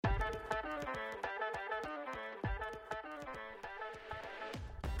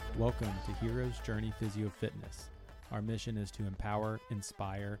Welcome to Hero's Journey Physio Fitness. Our mission is to empower,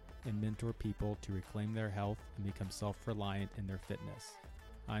 inspire, and mentor people to reclaim their health and become self-reliant in their fitness.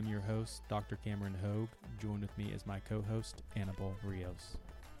 I'm your host, Dr. Cameron Hogue. Join with me as my co-host, Annabelle Rios.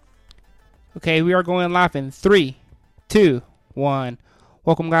 Okay, we are going live in 3, 2, 1.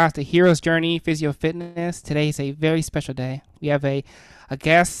 Welcome, guys, to Hero's Journey Physio Fitness. Today is a very special day. We have a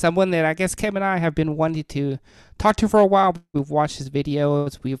guest, someone that I guess Cam and I have been wanting to talk to for a while. We've watched his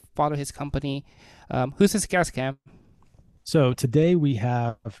videos. We've followed his company. Who's this guest, Cam? So today we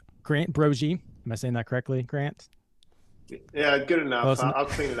have Grant Broggi. Am I saying that correctly, Grant? Yeah, good enough. I'll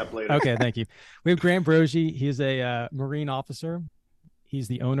clean it up later. Okay, thank you. We have Grant Broggi. He is a Marine officer. He's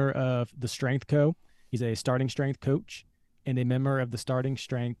the owner of the Strength Co. He's a starting strength coach and a member of the Starting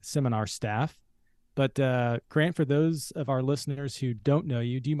Strength seminar staff. But Grant, for those of our listeners who don't know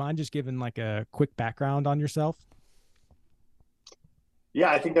you, do you mind just giving like a quick background on yourself? Yeah,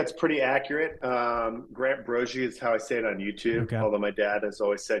 I think that's pretty accurate. Grant Broggi is how I say it on YouTube. Okay. Although my dad has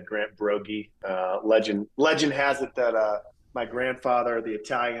always said Grant Broggi. Legend has it that my grandfather, the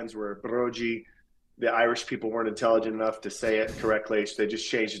Italians, were Broggi. The Irish people weren't intelligent enough to say it correctly, so they just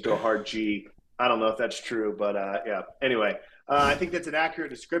changed it to a hard G. I don't know if that's true, but yeah. Anyway, I think that's an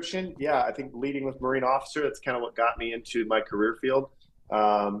accurate description. Yeah, I think leading with Marine officer, that's kind of what got me into my career field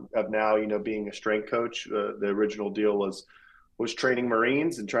of now, being a strength coach. The original deal was training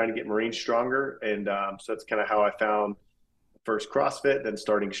Marines and trying to get Marines stronger. And so that's kind of how I found first CrossFit, then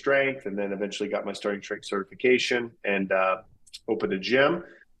starting strength, and then eventually got my starting strength certification and opened a gym.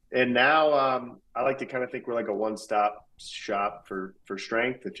 And now I like to kind of think we're like a one-stop shop for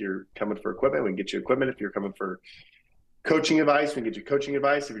strength. If you're coming for equipment, we can get you equipment. If you're coming for coaching advice, we can get you coaching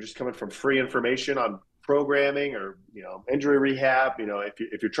advice. If you're just coming from free information on programming or, injury rehab,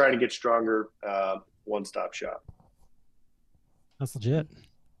 if you're trying to get stronger, one-stop shop. That's legit.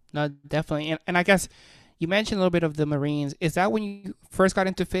 No, definitely. And I guess you mentioned a little bit of the Marines. Is that when you first got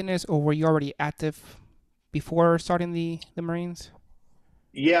into fitness, or were you already active before starting the Marines?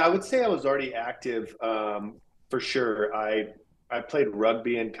 Yeah, I would say I was already active for sure. I played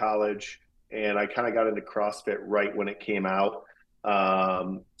rugby in college, and I kind of got into CrossFit right when it came out.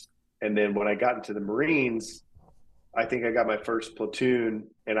 And then when I got into the Marines, I think I got my first platoon,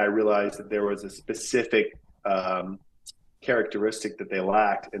 and I realized that there was a specific characteristic that they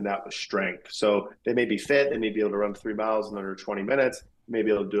lacked, and that was strength. So they may be fit, they may be able to run 3 miles in under 20 minutes, may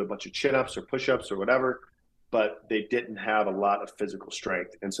be able to do a bunch of chin-ups or push-ups or whatever, but they didn't have a lot of physical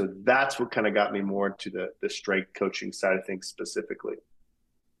strength. And so that's what kind of got me more into the strength coaching side of things specifically.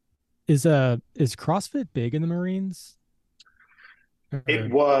 Is CrossFit big in the Marines?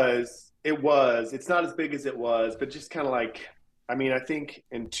 It was. It's not as big as it was, but just kind of like, I think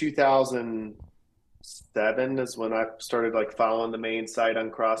in 2007 is when I started like following the main site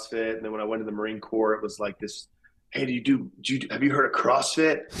on CrossFit. And then when I went to the Marine Corps, it was like this, hey, have you heard of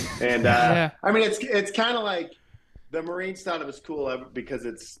CrossFit? And yeah. It's kind of like the Marines thought it was cool because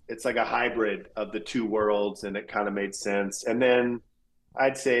it's like a hybrid of the two worlds, and it kind of made sense. And then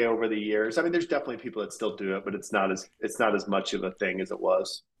I'd say over the years, there's definitely people that still do it, but it's not as much of a thing as it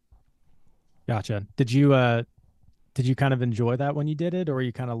was. Gotcha. Did you kind of enjoy that when you did it, or were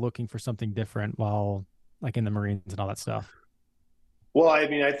you kind of looking for something different while like in the Marines and all that stuff? Well,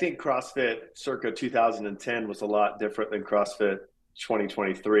 I think CrossFit circa 2010 was a lot different than CrossFit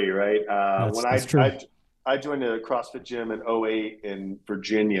 2023, right? That's true. I joined a CrossFit gym in 2008 in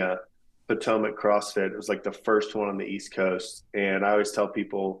Virginia, Potomac CrossFit. It was like the first one on the East Coast. And I always tell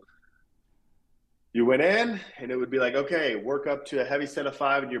people, you went in and it would be like, okay, work up to a heavy set of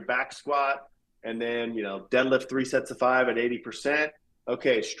 5 in your back squat. And then, deadlift 3 sets of 5 at 80%.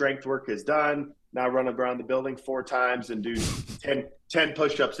 Okay, strength work is done. Now run around the building 4 times and do 10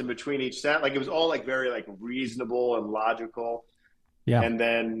 push-ups in between each set. Like, it was all like very like reasonable and logical. Yeah. And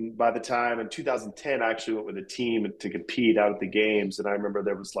then by the time in 2010, I actually went with a team to compete out at the games. And I remember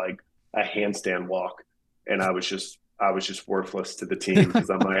there was like a handstand walk, and I was just worthless to the team because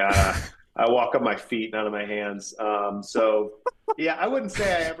I'm like, I walk on my feet, not on my hands. So yeah, I wouldn't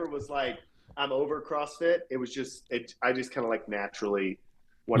say I ever was like, I'm over CrossFit. It was just, I just kind of like naturally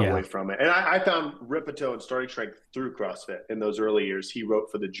went away from it. And I found Ripito and starting strength through CrossFit in those early years. He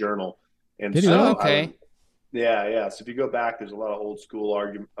wrote for the Journal. And Did he? so okay. Yeah. So if you go back, there's a lot of old school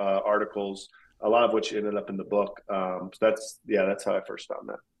articles, a lot of which ended up in the book. So that's how I first found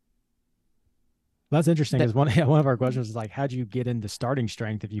that. That's interesting, because one of our questions is like, how'd you get into starting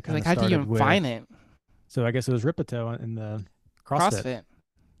strength if you kind of started how'd you even find it? So I guess it was Ripito in the CrossFit.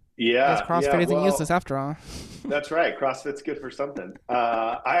 Yeah. CrossFit isn't useless after all. That's right. CrossFit's good for something.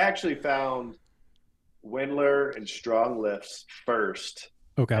 I actually found Windler and strong lifts first.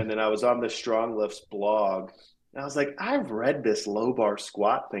 Okay. And then I was on the Strong Lifts blog, and I was like, I've read this low bar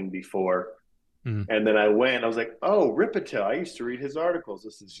squat thing before. Mm. And then I was like, oh, Rippetoe. I used to read his articles.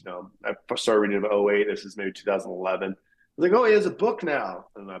 This is, I started reading in '08. This is maybe 2011. I was like, oh, he has a book now.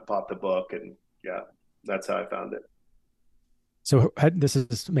 And I bought the book, and yeah, that's how I found it. So this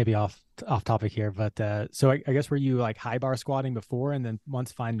is maybe off topic here, but so I guess were you like high bar squatting before, and then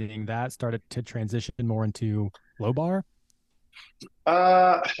once finding that started to transition more into low bar?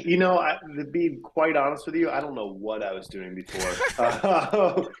 To be quite honest with you, I don't know what I was doing before.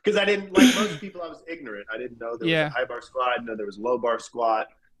 Because I didn't, like most people, I was ignorant. I didn't know there was a Yeah. high bar squat. I didn't know there was a low bar squat.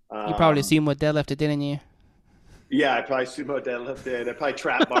 You probably Um, sumo deadlifted, didn't you? yeah, I probably sumo deadlifted. I probably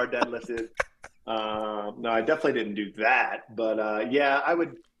trap bar deadlifted. No, I definitely didn't do that. But yeah, I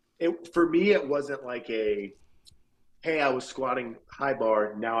would. For me, it wasn't like hey, I was squatting high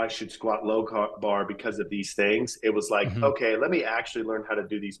bar. Now I should squat low bar because of these things. It was like, Hmm. okay, let me actually learn how to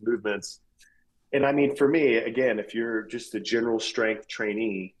do these movements. And I mean, for me, again, if you're just a general strength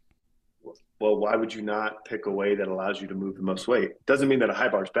trainee, well, why would you not pick a way that allows you to move the most weight? Doesn't mean that a high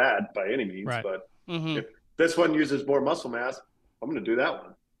bar is bad by any means, Right. but Mm-hmm. if this one uses more muscle mass, I'm going to do that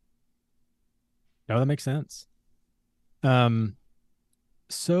one. No, that makes sense. Um,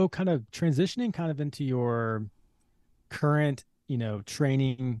 so kind of transitioning kind of into your current,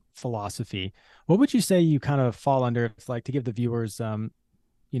 training philosophy, what would you say you kind of fall under? It's like to give the viewers,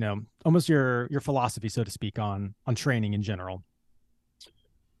 almost your philosophy, so to speak, on training in general.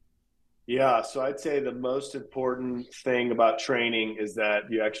 Yeah, so I'd say the most important thing about training is that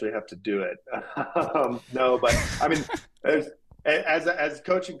you actually have to do it. No, but I mean, as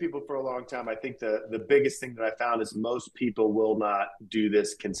coaching people for a long time, I think the biggest thing that I found is most people will not do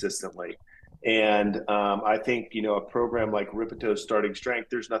this consistently. And I think a program like Ripito Starting Strength,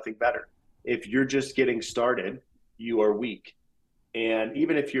 there's nothing better. If you're just getting started, you are weak. And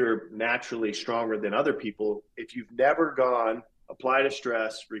even if you're naturally stronger than other people, if you've never gone, applied a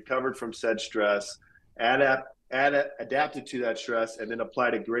stress, recovered from said stress, adapted to that stress, and then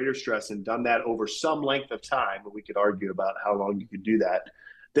applied a greater stress and done that over some length of time, and we could argue about how long you could do that,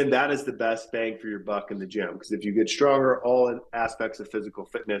 then that is the best bang for your buck in the gym. Because if you get stronger, all aspects of physical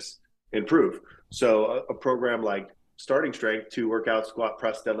fitness improve. So a program like Starting Strength, 2 workouts, squat,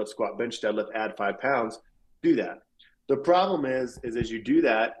 press, deadlift, squat, bench, deadlift, add 5 pounds, do that. The problem is as you do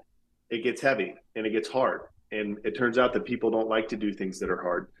that, it gets heavy and it gets hard. And it turns out that people don't like to do things that are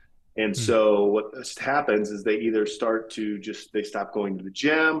hard. And Mm. so what happens is they either start to they stop going to the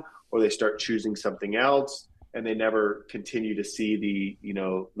gym, or they start choosing something else, and they never continue to see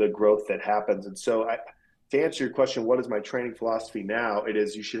the growth that happens. And so to answer your question, what is my training philosophy now? It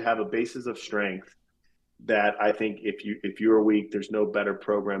is you should have a basis of strength that I think if you're weak, there's no better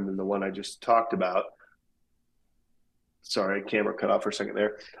program than the one I just talked about. Sorry, camera cut off for a second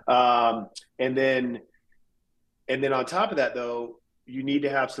there. Um, and then on top of that, though, you need to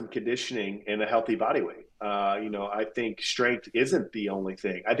have some conditioning and a healthy body weight. I think strength isn't the only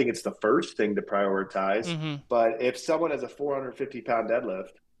thing. I think it's the first thing to prioritize. Mm-hmm. But if someone has a 450-pound deadlift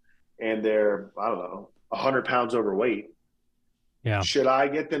and they're, I don't know, 100 pounds overweight, Yeah. should I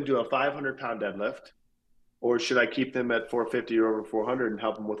get them to a 500-pound deadlift, or should I keep them at 450 or over 400 and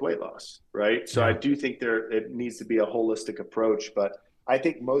help them with weight loss? Right. So I Yeah. do think it needs to be a holistic approach, but I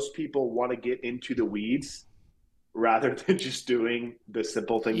think most people want to get into the weeds rather than just doing the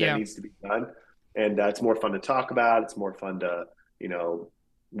simple thing that Yeah. needs to be done. And it's more fun to talk about. It's more fun to,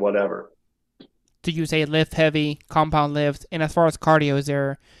 whatever. Do you say lift heavy, compound lift? And as far as cardio, is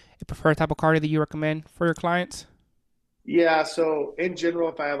there a preferred type of cardio that you recommend for your clients? Yeah. So in general,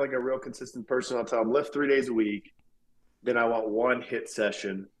 if I have like a real consistent person, I'll tell them lift 3 days a week. Then I want one hit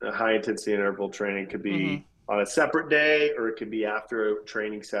session. A high intensity interval training could Mm-hmm. be on a separate day, or it could be after a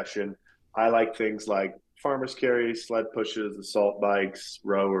training session. I like things like farmer's carries, sled pushes, assault bikes,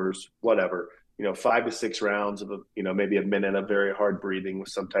 rowers, whatever. 5 to 6 rounds of maybe a minute of very hard breathing with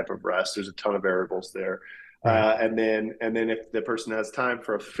some type of rest. There's a ton of variables there. Right. And then if the person has time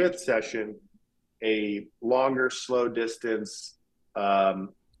for a fifth session, a longer, slow distance,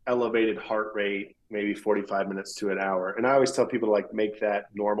 elevated heart rate, maybe 45 minutes to an hour. And I always tell people to like make that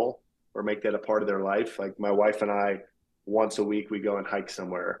normal or make that a part of their life. Like my wife and I, once a week, we go and hike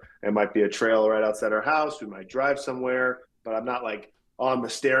somewhere. It might be a trail right outside our house. We might drive somewhere, but I'm not like on the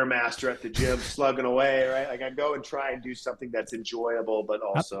Stairmaster at the gym slugging away, right? Like I go and try and do something that's enjoyable, but I,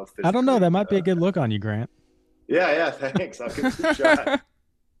 also I don't know. physically. That might be a good look on you, Grant. Yeah, thanks. I'll give it a shot.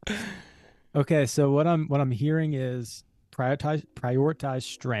 Okay, so what I'm hearing is prioritize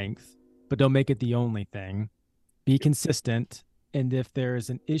strength, but don't make it the only thing. Be consistent, and if there's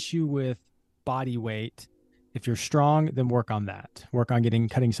an issue with body weight, If you're strong, then work on that. Work on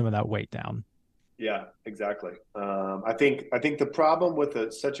cutting some of that weight down. Yeah, exactly. I think the problem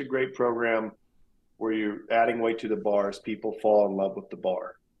with such a great program where you're adding weight to the bar is people fall in love with the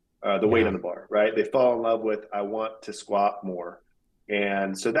bar, the weight Yeah. on the bar, right? They fall in love with, I want to squat more.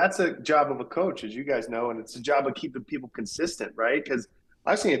 And so that's a job of a coach, as you guys know, and it's a job of keeping people consistent, right? Because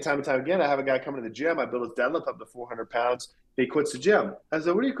I've seen it time and time again. I have a guy coming to the gym. I build his deadlift up to 400 pounds. He quits the gym. I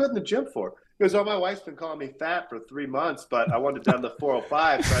said, what are you quitting the gym for? He goes, oh, my wife's been calling me fat for 3 months, but I wanted to deadlift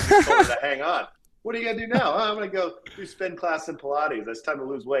 405, so I just told her to hang on. What are you going to do now? Oh, I'm going to go do spin class in Pilates. It's time to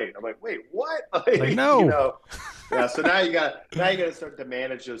lose weight. I'm like, wait, what? Like, no. You know, yeah. So now you got to start to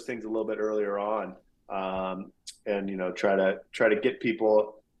manage those things a little bit earlier on, and try to get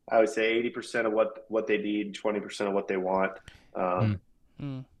people. I would say 80% of what they need, 20% of what they want.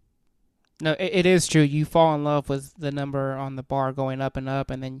 No, it is true. You fall in love with the number on the bar going up and up,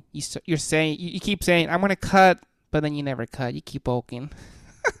 and then you keep saying, I'm going to cut, but then you never cut. You keep bulking.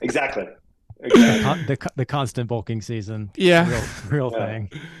 Exactly. The constant bulking season. Yeah. Real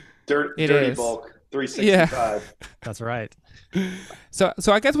thing. Dirty bulk, 365. Yeah. That's right. So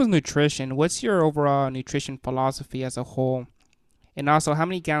I guess with nutrition, what's your overall nutrition philosophy as a whole? And also, how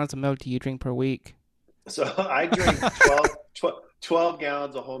many gallons of milk do you drink per week? So I drink 12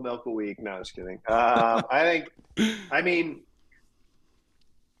 gallons of whole milk a week. No, I'm just kidding.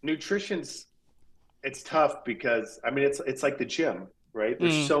 Nutrition's, it's tough because, it's like the gym, right?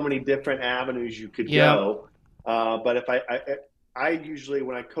 There's so many different avenues you could go. But if I usually,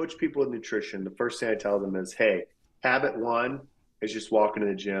 when I coach people with nutrition, the first thing I tell them is, hey, habit one is just walking to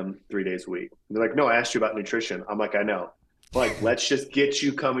the gym 3 days a week. And they're like, no, I asked you about nutrition. I'm like, I know. Like, let's just get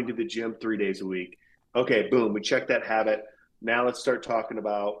you coming to the gym 3 days a week. Okay, boom, we check that habit. Now let's start talking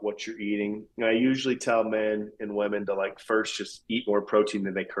about what you're eating. I usually tell men and women to first just eat more protein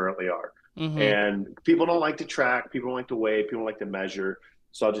than they currently are. Mm-hmm. And people don't like to track, people don't like to weigh, people don't like to measure.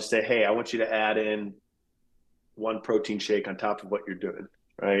 So I'll just say, hey, I want you to add in one protein shake on top of what you're doing,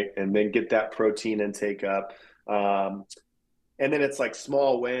 right? And then get that protein intake up. And then it's like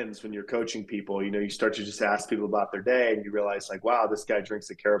small wins when you're coaching people. You start to just ask people about their day, and you realize wow, this guy drinks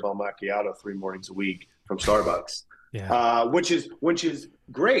a caramel macchiato 3 mornings a week from Starbucks. Yeah. Which is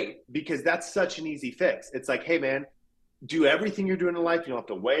great because that's such an easy fix. It's like, hey man, do everything you're doing in life. You don't have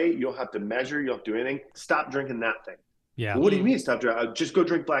to weigh, you don't have to measure, you don't have to do anything. Stop drinking that thing. Yeah. Well, what do you mean stop drinking? Just go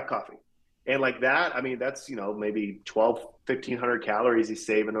drink black coffee. And like that, that's, maybe 1,500 calories he's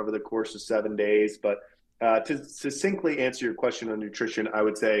saving over the course of 7 days. But to succinctly answer your question on nutrition, I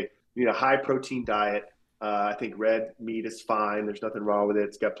would say, high protein diet. I think red meat is fine. There's nothing wrong with it.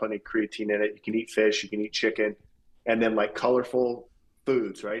 It's got plenty of creatine in it. You can eat fish, you can eat chicken, and then colorful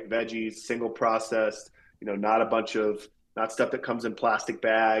foods, right? Veggies, single processed, not stuff that comes in plastic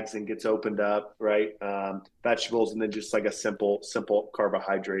bags and gets opened up, right? Vegetables, and then just a simple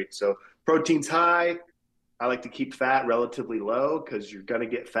carbohydrate. So protein's high. I like to keep fat relatively low because you're going to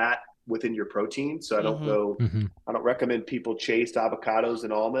get fat within your protein. So I don't I don't recommend people chase avocados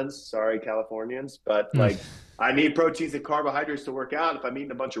and almonds. Sorry, Californians. But I need proteins and carbohydrates to work out. If I'm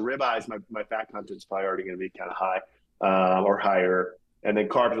eating a bunch of ribeyes, my fat content's probably already going to be kind of high or higher. And then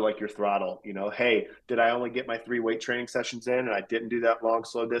carbs are like your throttle. Hey, did I only get my 3 weight training sessions in and I didn't do that long,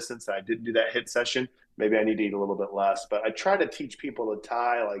 slow distance, and I didn't do that HIIT session? Maybe I need to eat a little bit less. But I try to teach people to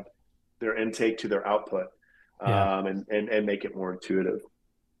tie their intake to their output and make it more intuitive.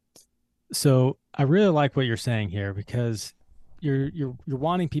 So I really like what you're saying here because you're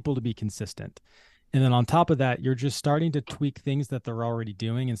wanting people to be consistent. And then on top of that, you're just starting to tweak things that they're already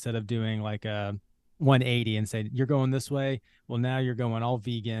doing instead of doing a 180 and say, you're going this way. Well, now you're going all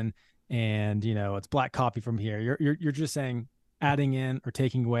vegan and, it's black coffee from here. You're just saying adding in or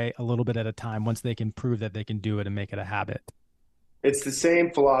taking away a little bit at a time once they can prove that they can do it and make it a habit. It's the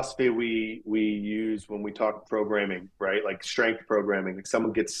same philosophy we use when we talk programming, right? Like strength programming.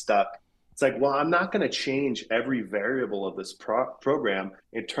 Someone gets stuck. It's well, I'm not going to change every variable of this program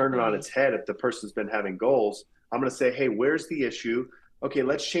and turn it on its head if the person's been having goals. I'm going to say, hey, where's the issue? Okay,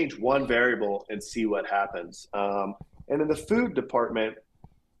 let's change one variable and see what happens. And in the food department,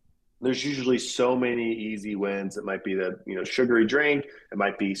 there's usually so many easy wins. It might be the sugary drink. It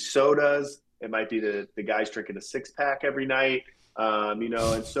might be sodas. It might be the guys drinking a 6-pack every night.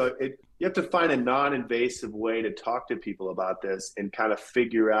 And so you have to find a non-invasive way to talk to people about this and kind of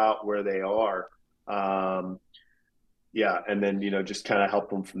figure out where they are. And then, just kind of help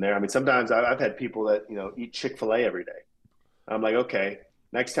them from there. Sometimes I've had people that, eat Chick-fil-A every day. I'm like, okay,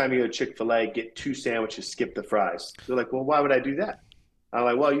 next time you go to Chick-fil-A, get 2 sandwiches, skip the fries. They're like, well, why would I do that? I'm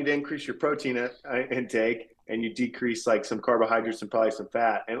like, well, you'd increase your protein intake and you decrease some carbohydrates and probably some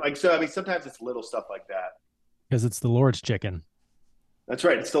fat. And sometimes it's little stuff like that. Because it's the Lord's chicken. That's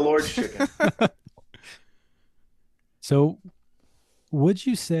right. It's the Lord's chicken. So would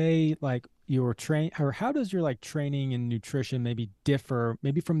you say like your train or how does your like training and nutrition maybe differ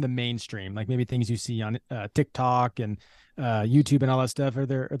maybe from the mainstream, like maybe things you see on TikTok and YouTube and all that stuff? Are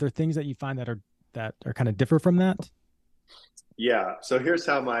there things that you find that are kind of differ from that? Yeah. So here's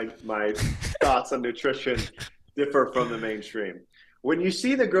how my thoughts on nutrition differ from the mainstream. When you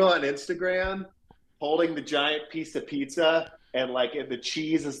see the girl on Instagram holding the giant piece of pizza and like the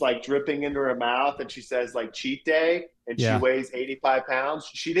cheese is like dripping into her mouth and she says like cheat day and she Yeah. weighs 85 pounds,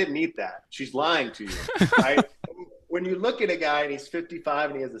 she didn't eat that. She's lying to you. Right? When you look at a guy and he's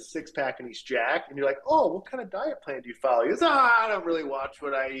 55 and he has a six pack and he's jacked and you're like, oh, what kind of diet plan do you follow? He goes, I don't really watch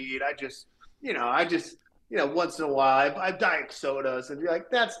what I eat. I just, once in a while I have diet sodas. And you're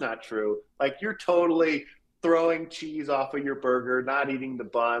like, that's not true. Like you're totally throwing cheese off of your burger, not eating the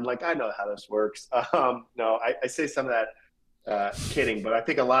bun. Like I know how this works. No, I say some of that kidding, but I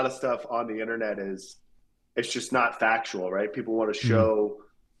think a lot of stuff on the internet it's just not factual, right? People want to Mm. show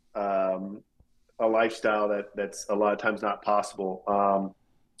a lifestyle that's a lot of times not possible.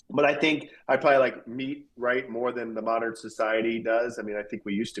 But I think I probably like meat right more than the modern society does. I mean, I think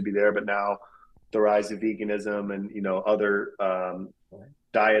we used to be there, but now the rise of veganism and other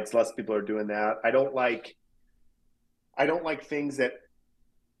diets, less people are doing that. I don't like things that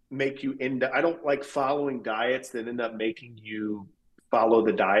make you into. I don't like following diets that end up making you follow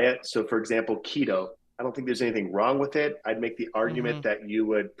the diet. So, for example, keto. I don't think there's anything wrong with it. I'd make the argument Hmm. that you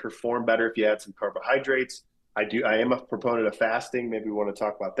would perform better if you had some carbohydrates. I am a proponent of fasting. Maybe we want to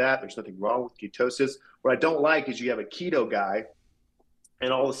talk about that. There's nothing wrong with ketosis. What I don't like is you have a keto guy,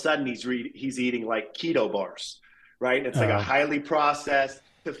 and all of a sudden he's eating like keto bars, right? And it's like a Oh, highly processed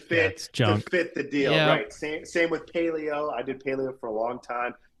to yeah, fit it's to junk. fit the deal, Yeah. right? Same with paleo. I did paleo for a long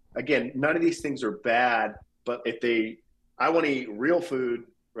time. Again, none of these things are bad, but I want to eat real food,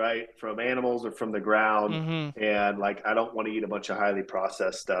 right, from animals or from the ground, Hmm. and like I don't want to eat a bunch of highly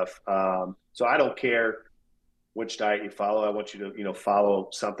processed stuff. So I don't care which diet you follow. I want you to follow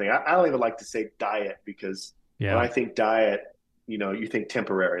something. I don't even like to say diet because when Yeah. I think diet, you think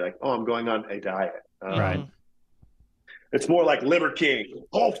temporary, like, oh, I'm going on a diet. Right. Hmm. It's more like Liver King,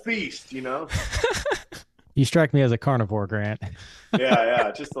 whole feast. You strike me as a carnivore, Grant.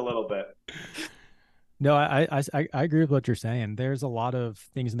 Yeah, just a little bit. No, I agree with what you're saying. There's a lot of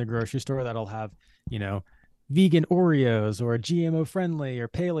things in the grocery store that'll have, you know, vegan Oreos or GMO friendly or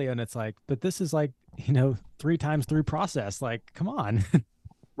paleo, and it's like, but this is like, three times through process. Like, come on.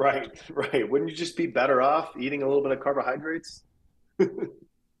 Right, right. Wouldn't you just be better off eating a little bit of carbohydrates?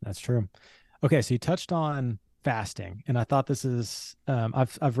 That's true. Okay, so you touched on fasting, and I thought this is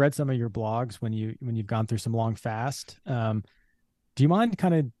I've read some of your blogs when you've gone through some long fast. Do you mind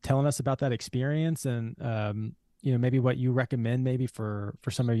kind of telling us about that experience and maybe what you recommend maybe for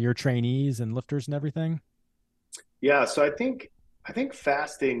some of your trainees and lifters and everything? Yeah, so I think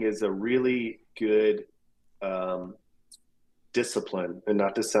fasting is a really good um, discipline, and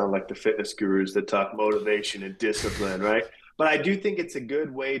not to sound like the fitness gurus that talk motivation and discipline, right? But I do think it's a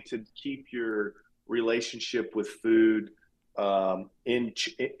good way to keep your relationship with food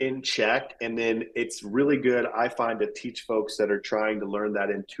in check, and then it's really good, I find, to teach folks that are trying to learn that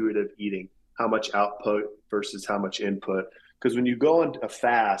intuitive eating, how much output versus how much input. Because when you go on a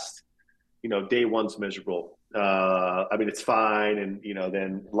fast, day one's miserable. I mean, it's fine. And,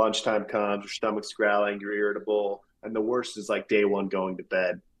 then lunchtime comes, your stomach's growling, you're irritable. And the worst is like day one going to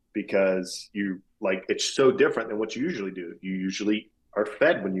bed because it's so different than what you usually do. You usually are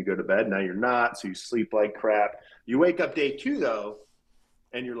fed when you go to bed. Now you're not. So you sleep like crap. You wake up day two, though,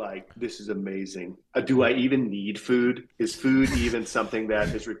 and you're like, this is amazing. Do I even need food? Is food even something that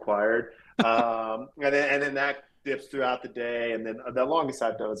is required? And then that dips throughout the day. And then the longest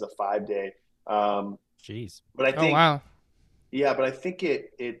I've done is a 5 day. Um, Jeez. but I Oh think, wow. yeah, but I think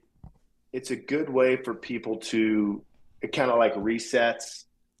it's a good way for people to, it kind of like resets,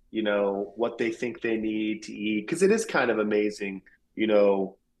 what they think they need to eat. Cause it is kind of amazing, you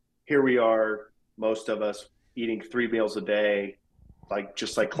know, here we are, most of us eating 3 meals a day, like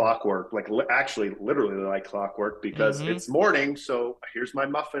just like clockwork, like actually literally like clockwork because Hmm. it's morning. So here's my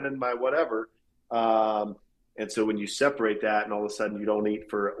muffin and my whatever. Um, and so when you separate that and all of a sudden you don't eat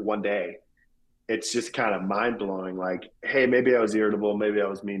for one day, it's just kind of mind blowing. Like, hey, maybe I was irritable, maybe I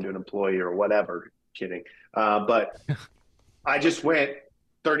was mean to an employee or whatever. Kidding. But I just went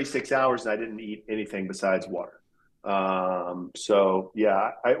 36 hours and I didn't eat anything besides water. So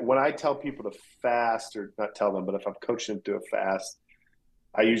yeah, when I tell people to fast, or not tell them, but if I'm coaching them to a fast,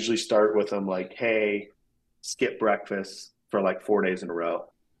 I usually start with them like, hey, skip breakfast for like 4 days in a row.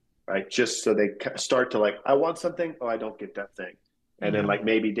 right? Just so they start to like, I want something, oh, I don't get that thing. And then like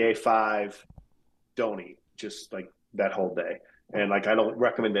maybe day 5, don't eat, just like that whole day. And like, I don't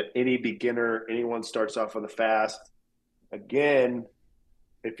recommend that anyone starts off with a fast. Again,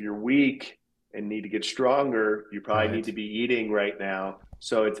 if you're weak and need to get stronger, you probably need to be eating right now.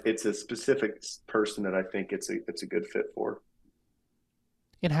 So it's a specific person that I think it's a good fit for.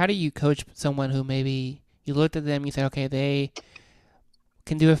 And how do you coach someone who maybe you looked at them, you said, okay, they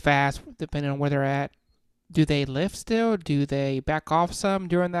can do a fast depending on where they're at. Do they lift still? Do they back off some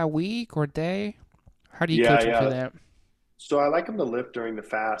during that week or day? How do you coach them through that? So I like them to lift during the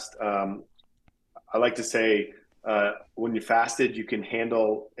fast. I like to say when you fasted, you can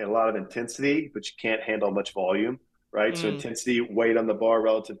handle a lot of intensity, but you can't handle much volume, right? So intensity, weight on the bar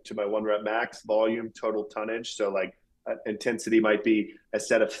relative to my 1 rep max, volume, total tonnage. So like intensity might be a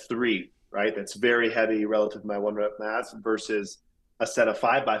set of 3, right? That's very heavy relative to my 1 rep max versus a set of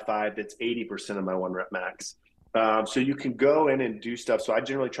 5x5 that's 80% of my 1 rep max. So you can go in and do stuff. So I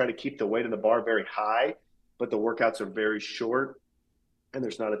generally try to keep the weight on the bar very high, but the workouts are very short and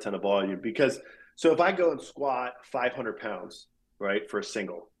there's not a ton of volume. Because so if I go and squat 500 pounds, right, for a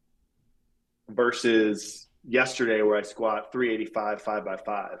single versus yesterday where I squat 385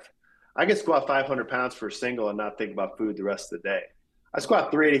 5x5, I can squat 500 pounds for a single and not think about food the rest of the day. I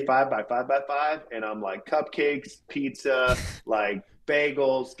squat 385 by 5x5 and I'm like cupcakes, pizza, like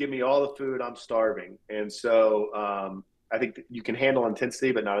bagels, give me all the food, I'm starving. And so I think you can handle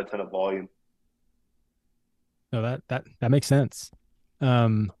intensity, but not a ton of volume. No, that makes sense.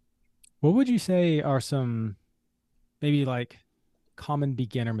 What would you say are some maybe like common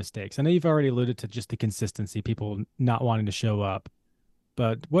beginner mistakes? I know you've already alluded to just the consistency, people not wanting to show up,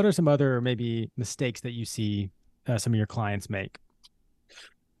 but what are some other maybe mistakes that you see some of your clients make?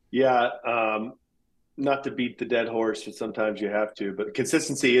 Yeah, not to beat the dead horse, but sometimes you have to. But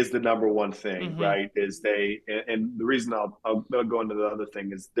consistency is the number one thing, right? Is and the reason I'll go into the other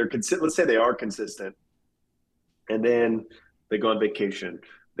thing is they're consistent. Let's say they are consistent, and then they go on vacation.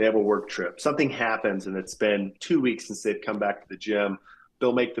 They have a work trip. Something happens, and it's been 2 weeks since they've come back to the gym.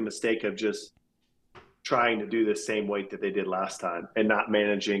 They'll make the mistake of just trying to do the same weight that they did last time and not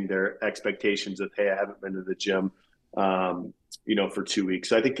managing their expectations of, hey, I haven't been to the gym, for 2 weeks.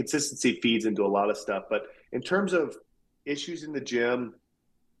 So I think consistency feeds into a lot of stuff. But in terms of issues in the gym,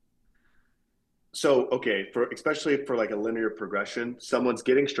 so, okay, especially for like a linear progression, someone's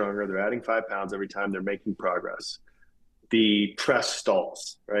getting stronger. They're adding 5 pounds every time they're making progress. The press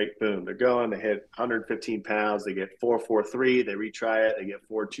stalls, right? Boom, they're going, they hit 115 pounds, they get 443, they retry it, they get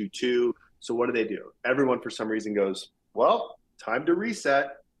 422. So what do? Everyone for some reason goes, well, time to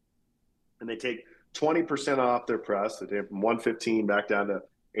reset. And they take 20% off their press. So they have from 115 back down to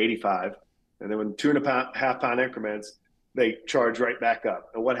 85. And then when 2.5 pound increments, they charge right back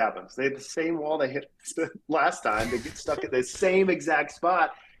up. And what happens? They have the same wall they hit last time. They get stuck at the same exact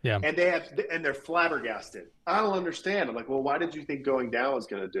spot. Yeah. And they're flabbergasted. I don't understand. I'm like, well, why did you think going down was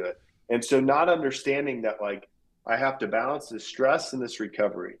going to do it? And so not understanding that, like, I have to balance this stress and this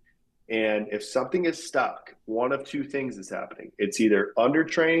recovery. And if something is stuck, one of 2 things is happening. It's either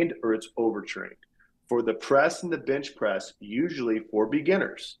undertrained or it's overtrained. For the press and the bench press, usually for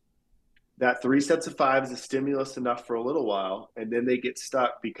beginners, that 3 sets of 5 is a stimulus enough for a little while, and then they get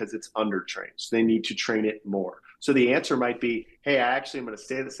stuck because it's undertrained. So they need to train it more. So the answer might be, hey, I actually am going to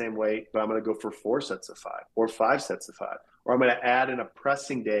stay the same weight, but I'm going to go for 4 sets of 5 or 5 sets of 5. Or I'm going to add in a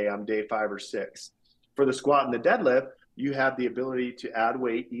pressing day on day 5 or 6. For the squat and the deadlift, you have the ability to add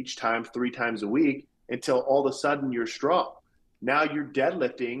weight each time 3 times a week until all of a sudden you're strong. Now you're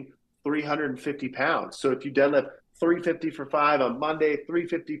deadlifting 350 pounds. So if you deadlift 350 for 5 on Monday,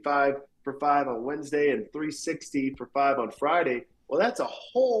 355 for 5 on Wednesday, and 360 for 5 on Friday, well, that's a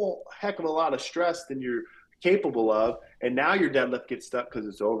whole heck of a lot of stress than you're capable of. And now your deadlift gets stuck because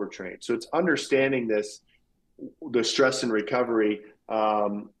it's overtrained. So it's understanding the stress and recovery.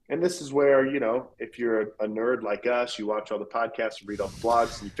 And this is where, if you're a nerd like us, you watch all the podcasts, you read all the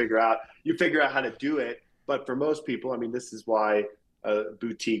blogs, and you figure out how to do it. But for most people, I mean, this is why a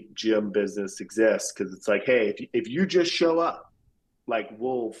boutique gym business exists, because it's like, hey, if you just show up, like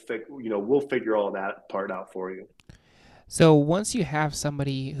we'll figure all that part out for you. So once you have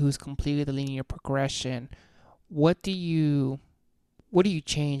somebody who's completed the linear progression, what do you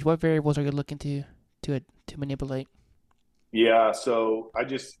change? What variables are you looking to manipulate? Yeah, so I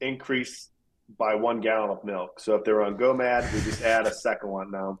just increase by 1 gallon of milk. So if they're on GoMad, we just add a second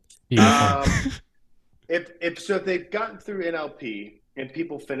one now. If they've gotten through NLP and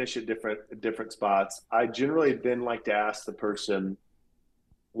people finish at different spots, I generally then like to ask the person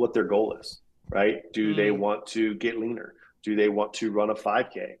what their goal is, right? Do they want to get leaner? Do they want to run a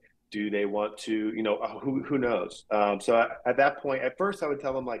 5K? Do they want to, who knows? So at that point, at first I would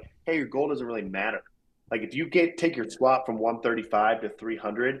tell them like, hey, your goal doesn't really matter. Like if you take your squat from 135 to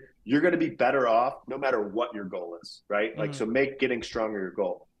 300, you're going to be better off no matter what your goal is, right? Like, so make getting stronger your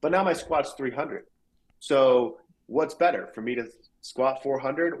goal. But now my squat's 300. So what's better for me to squat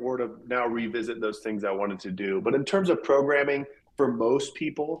 400 or to now revisit those things I wanted to do? But in terms of programming, for most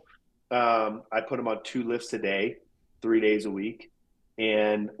people, I put them on 2 lifts a day, 3 days a week.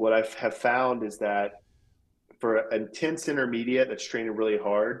 And what I have found is that for an intense intermediate that's training really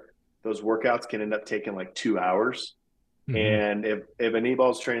hard, those workouts can end up taking like 2 hours. And if an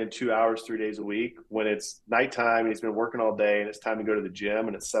E-ball's training 2 hours, 3 days a week, when it's nighttime and he's been working all day and it's time to go to the gym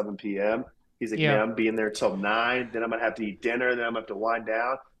and it's 7 p.m., he's like, man, I'm being there till 9. Then I'm going to have to eat dinner. Then I'm going to have to wind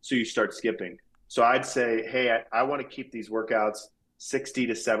down. So you start skipping. So I'd say, hey, I want to keep these workouts 60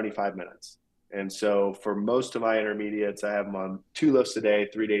 to 75 minutes. And so for most of my intermediates, I have them on 2 lifts a day,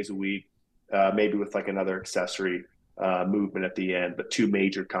 3 days a week, maybe with like another accessory movement at the end, but 2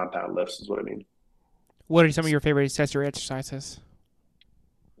 major compound lifts is what I mean. What are some of your favorite accessory exercises?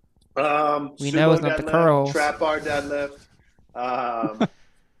 We know it's not deadlift, the curls. Trap bar deadlift.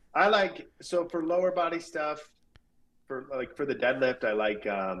 I like, so for lower body stuff, for the deadlift, I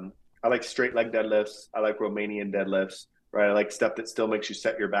like straight leg deadlifts. I like Romanian deadlifts, right? I like stuff that still makes you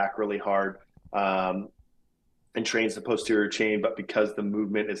set your back really hard and trains the posterior chain, but because the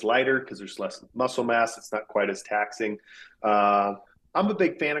movement is lighter, because there's less muscle mass, it's not quite as taxing. I'm a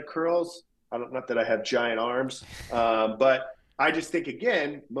big fan of curls. Not that I have giant arms, but I just think,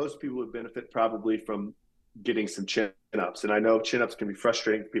 again, most people would benefit probably from getting some chin-ups. And I know chin-ups can be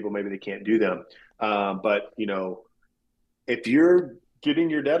frustrating for people. Maybe they can't do them. But, if you're getting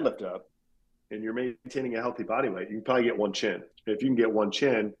your deadlift up and you're maintaining a healthy body weight, you can probably get 1 chin. If you can get 1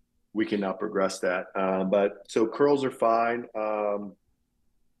 chin, we can now progress that. But so curls are fine.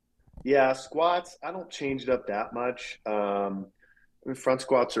 Squats, I don't change it up that much. Front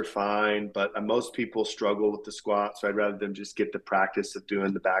squats are fine, but most people struggle with the squat, so I'd rather them just get the practice of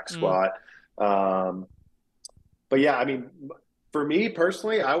doing the back squat. But yeah, I mean, for me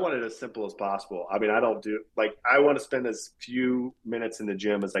personally, I want it as simple as possible. I mean, I want to spend as few minutes in the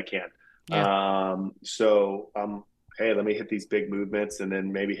gym as I can. Hey, let me hit these big movements and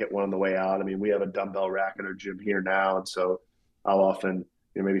then maybe hit one on the way out. I mean, we have a dumbbell rack in our gym here now, and so I'll often,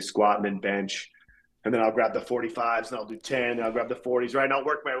 maybe squat and then bench. And then I'll grab the 45s and I'll do 10 and I'll grab the 40s, right? And I'll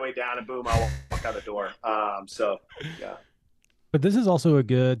work my way down and boom, I'll walk out the door. Yeah. But this is also a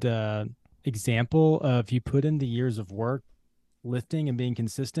good example of you put in the years of work, lifting and being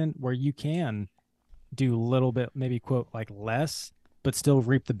consistent, where you can do a little bit, maybe quote like less, but still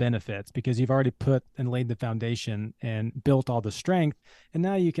reap the benefits because you've already put and laid the foundation and built all the strength. And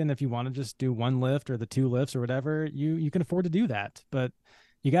now you can, if you want to just do 1 lift or the 2 lifts or whatever, you can afford to do that. But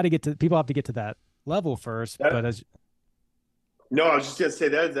you got to people have to get to that level first. I was just gonna say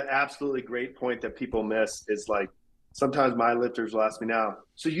that is an absolutely great point that people miss. Is like sometimes my lifters will ask me now,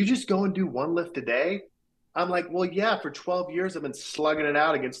 so you just go and do 1 lift a day? I'm like, well, yeah, for 12 years I've been slugging it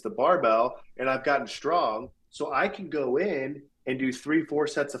out against the barbell and I've gotten strong, so I can go in and do 3-4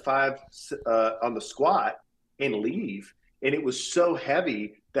 sets of 5 on the squat and leave. And it was so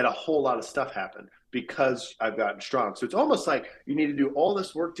heavy that a whole lot of stuff happened because I've gotten strong. So it's almost like you need to do all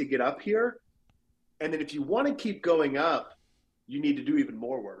this work to get up here. And then if you want to keep going up, you need to do even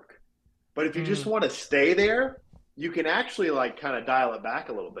more work. But if you just want to stay there, you can actually kind of dial it back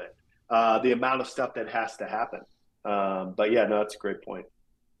a little bit, the amount of stuff that has to happen. But yeah, no, that's a great point.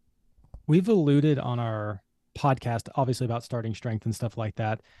 We've alluded on our podcast, obviously, about starting strength and stuff like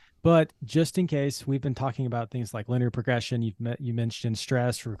that. But just in case, we've been talking about things like linear progression. You mentioned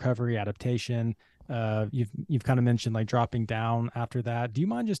stress, recovery, adaptation. You've kind of mentioned like dropping down after that. Do you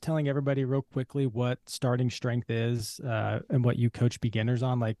mind just telling everybody real quickly what starting strength is and what you coach beginners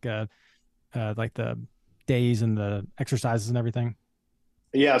on, like the days and the exercises and everything?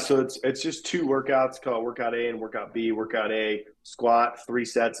 Yeah, so it's just 2 workouts called workout A and workout B. Workout A, squat 3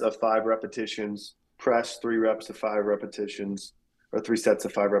 sets of 5 repetitions, press 3 reps of 5 repetitions, or 3 sets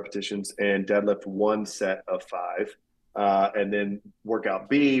of 5 repetitions, and deadlift 1 set of 5. And then workout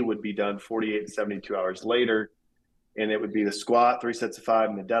B would be done 48 to 72 hours later. And it would be the squat, 3 sets of 5,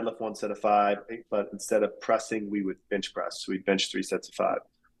 and the deadlift 1 set of 5. But instead of pressing, we would bench press. So we'd bench 3 sets of 5.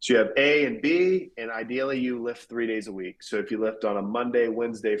 So you have A and B, and ideally you lift 3 days a week. So if you lift on a Monday,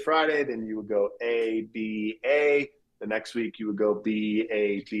 Wednesday, Friday, then you would go A, B, A. The next week you would go B,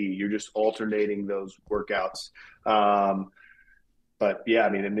 A, B. You're just alternating those workouts. but yeah, I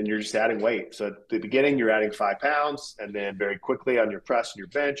mean, and then you're just adding weight. So at the beginning, you're adding 5 pounds, and then very quickly on your press and your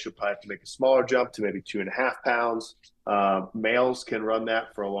bench, you'll probably have to make a smaller jump to maybe 2.5 pounds. Males can run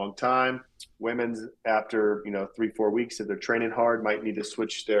that for a long time. Women's, after 3-4 weeks, if they're training hard, might need to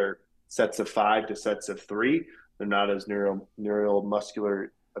switch their sets of 5 to sets of 3. They're not as neuromuscular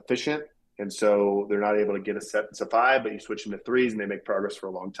efficient, and so they're not able to get a set of 5. But you switch them to 3s, and they make progress for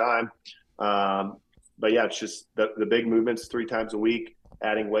a long time. But yeah, it's just the big movements 3 times a week,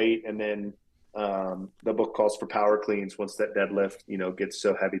 adding weight. And then the book calls for power cleans once that deadlift, gets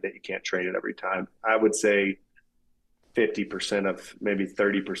so heavy that you can't train it every time. I would say 50% of maybe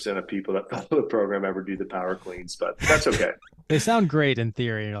 30% of people that follow the program ever do the power cleans, but that's okay. They sound great in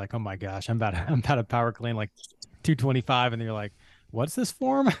theory. You're like, oh my gosh, I'm about to power clean like 225. And then you're like, what's this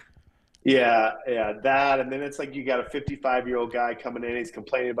form? Yeah, that. And then it's like you got a 55-year-old guy coming in. He's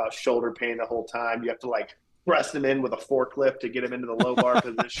complaining about shoulder pain the whole time. You have to like press him in with a forklift to get him into the low bar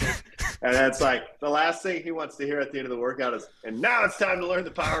position. And that's like the last thing he wants to hear at the end of the workout is, and now it's time to learn the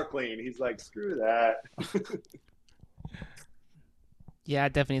power clean. He's like, screw that. Yeah, I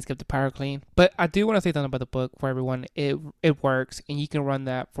definitely skip the power clean. But I do want to say something about the book for everyone. It works, and you can run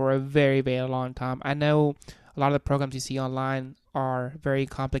that for a very, very long time. I know a lot of the programs you see online are very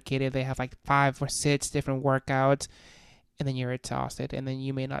complicated. They have like 5 or 6 different workouts, and then you're exhausted, and then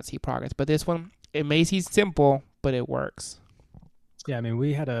you may not see progress. But this one, it may seem simple, but it works. Yeah, I mean,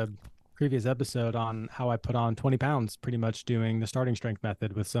 we had a previous episode on how I put on 20 pounds pretty much doing the starting strength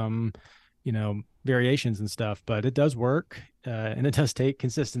method with some, variations and stuff, but it does work, and it does take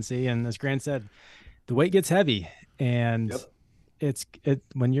consistency. And as Grant said, the weight gets heavy, and it's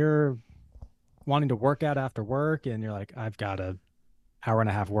when you're wanting to work out after work and you're like, I've got a hour and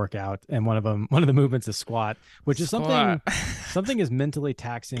a half workout, and one of the movements is squat, which is something is mentally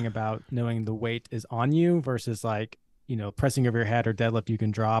taxing about knowing the weight is on you versus like, pressing over your head or deadlift you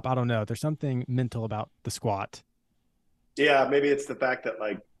can drop. I don't know. There's something mental about the squat. Yeah, maybe it's the fact that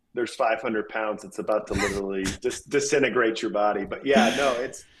like there's 500 pounds. It's about to literally just disintegrate your body. But yeah, no,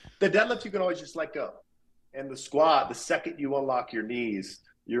 it's the deadlift. You can always just let go. And the squat, the second you unlock your knees,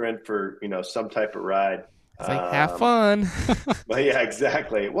 you're in for, some type of ride. It's like, have fun. But yeah,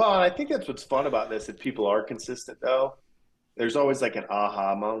 exactly. Well, and I think that's what's fun about this. If people are consistent though, there's always like an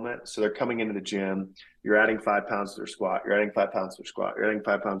aha moment. So they're coming into the gym, you're adding 5 pounds to their squat, you're adding 5 pounds to their squat, you're adding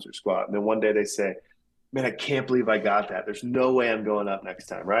 5 pounds to their squat. And then one day they say, man, I can't believe I got that. There's no way I'm going up next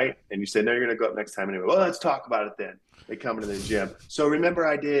time, right? And you say, no, you're going to go up next time anyway. Well, let's talk about it then. They come into the gym. So remember,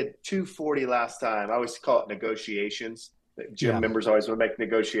 I did 240 last time. I always call it negotiations. Gym members always want to make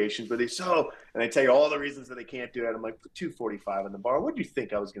negotiations with you. So, and they tell you all the reasons that they can't do it. I'm like, 245 on the bar. What do you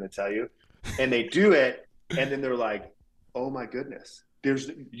think I was going to tell you? And they do it. And then they're like, oh my goodness.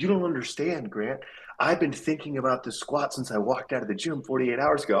 You don't understand, Grant. I've been thinking about this squat since I walked out of the gym 48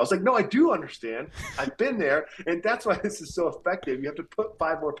 hours ago. I was like, no, I do understand. I've been there. And that's why this is so effective. You have to put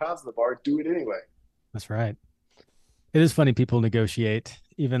 5 more pounds on the bar, do it anyway. That's right. It is funny. People negotiate,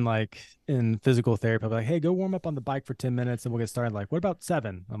 even like in physical therapy. I'm like, hey, go warm up on the bike for 10 minutes and we'll get started. Like, what about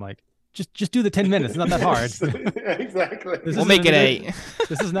 7? I'm like, just do the 10 minutes. It's not that hard. Exactly. We'll make it 8.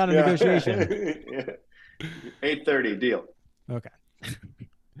 This is not a negotiation. Yeah. 8:30 deal. Okay.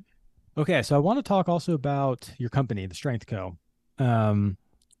 Okay, so I want to talk also about your company, the Strength Co.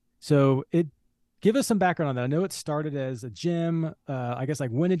 Give us some background on that. I know it started as a gym. I guess,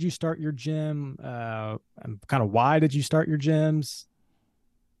 like, when did you start your gym? Kind of why did you start your gyms?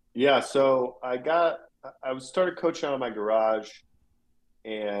 Yeah, so I started coaching out of my garage,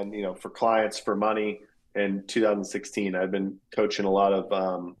 and for clients for money in 2016. I've been coaching a lot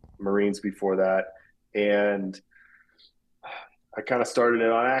of Marines before that, and I kind of started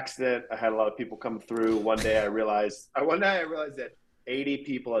it on accident. I had a lot of people come through. One night I realized that 80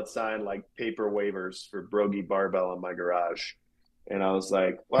 people had signed like paper waivers for Broggi barbell in my garage. And I was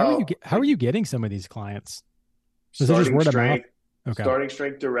like, well, how are you getting some of these clients? Was it just word of mouth? Okay. Starting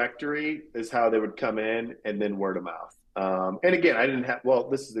strength directory is how they would come in, and then word of mouth. And again,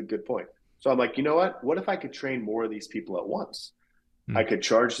 this is a good point. So I'm like, you know what if I could train more of these people at once? I could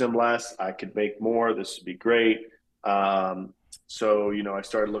charge them less. I could make more. This would be great. So, I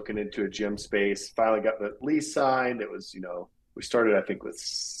started looking into a gym space, finally got the lease signed. It was, we started, I think, with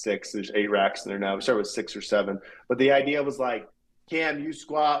 6, there's 8 racks in there now. We started with 6 or 7, but the idea was like, Cam, you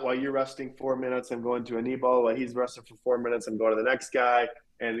squat while you're resting 4 minutes. I'm going to a knee ball while he's resting for 4 minutes. I'm going to the next guy.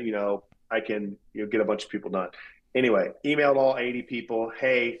 And, I can, get a bunch of people done. Anyway, emailed all 80 people.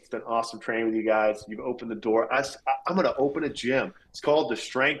 Hey, it's been awesome training with you guys. You've opened the door. I'm going to open a gym. It's called the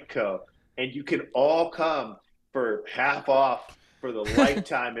Strength Co. And you can all come for $half off for the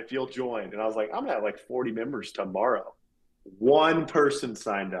lifetime if you'll join. And I was like, I'm going to have like 40 members tomorrow. One person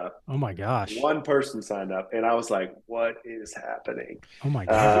signed up. Oh my gosh. One person signed up, and I was like, "What is happening?" Oh my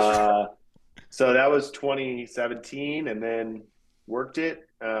gosh. Uh, so that was 2017, and then worked it.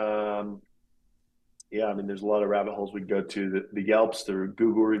 Yeah, I mean, there's a lot of rabbit holes we go to: the Yelps, the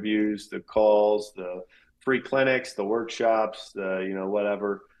Google reviews, the calls, the free clinics, the workshops,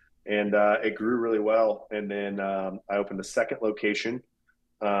 whatever. And it grew really well. And then I opened a second location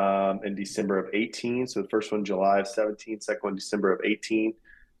in December of 18. So the first one July of 17, second one December of 18.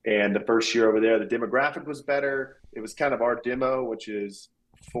 And the first year over there, the demographic was better. It was kind of our demo, which is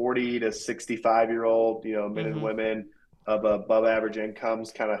 40 to 65-year-old, men and Mm-hmm. women of above average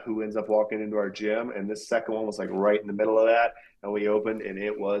incomes, kind of who ends up walking into our gym. And this second one was like right in the middle of that. And we opened and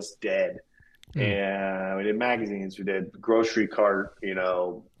it was dead. Mm. And we did magazines, we did grocery cart,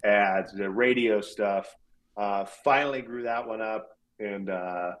 ads, we did radio stuff. Finally grew that one up. And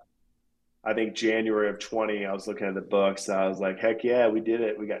I think January of 20, I was looking at the books. I was like, heck yeah, we did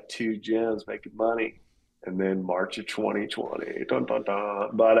it. We got 2 gyms making money. And then March of 2020, dun, dun, dun.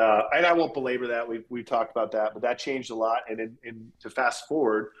 But and I won't belabor that. We've talked about that, but that changed a lot. And to fast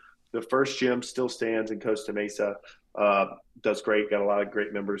forward, the first gym still stands in Costa Mesa. Does great. Got a lot of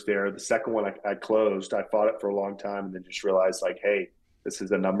great members there. The second one I closed. I fought it for a long time, and then just realized like, hey, this is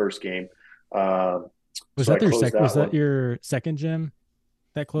a numbers game. Was So I that your closed second? Was that that one. your second gym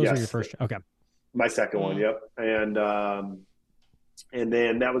that closed, or your Yes, first? Okay. my second one. Mm. Yep. And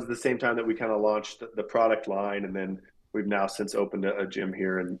then that was the same time that we kind of launched the product line, and then we've now since opened a gym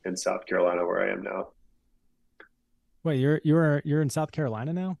here in South Carolina where I am now. Wait, you're in South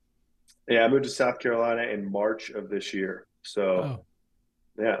Carolina now? Yeah, I moved to South Carolina in March of this year. So Oh,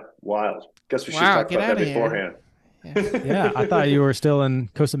 yeah, wild. Guess we should Wow, talk get about out that of here. beforehand. Yeah. yeah. I thought you were still in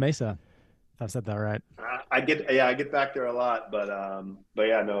Costa Mesa. If I said that right. I get back there a lot, but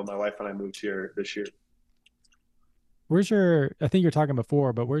yeah, no, my wife and I moved here this year. Where's your? I think you're talking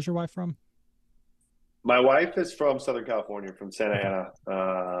before, but where's your wife from? My wife is from Southern California, from Santa Okay.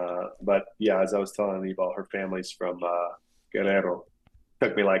 Ana. But yeah, as I was telling Eva, her family's from Guerrero.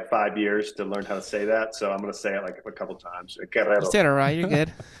 Took me like 5 years to learn how to say that, so I'm gonna say it like a couple times. You Guerrero. said it right. You're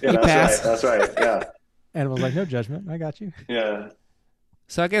good. Yeah, You that's right. pass. That's right. Yeah, And was like, no judgment. I got you. yeah,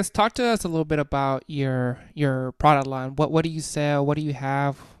 So I guess talk to us a little bit about your product line. What do you sell? What do you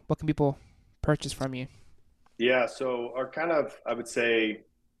have? What can people purchase from you? yeah. So our kind of, I would say,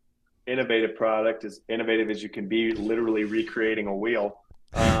 innovative product, as innovative as you can be, literally recreating a wheel,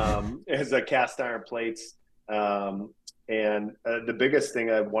 is a cast iron plates. And the biggest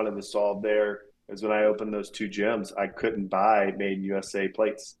thing I wanted to solve there is when I opened those 2 gyms, I couldn't buy made in USA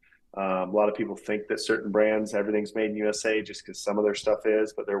plates. A lot of people think that certain brands, everything's made in USA just because some of their stuff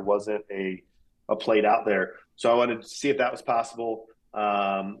is, but there wasn't a plate out there. So I wanted to see if that was possible.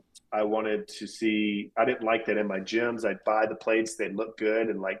 I wanted to see, I didn't like that in my gyms. I'd buy the plates, they'd look good.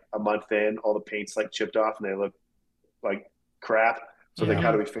 And like a month in, all the paint's like chipped off and they look like crap. So like, Yeah. how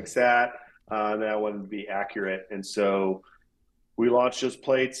Mm-hmm. do we fix that? And then I wanted to be accurate. And so we launched those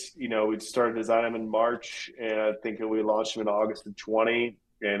plates. We started designing them in March, and I think we launched them in August of 20.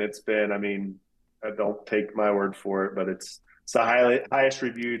 And it's been, I mean, I don't take my word for it, but it's the highest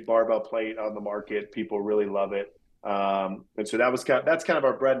reviewed barbell plate on the market. People really love it. And so that's kind of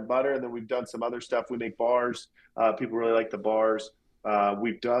our bread and butter. And then we've done some other stuff. We make bars. People really like the bars.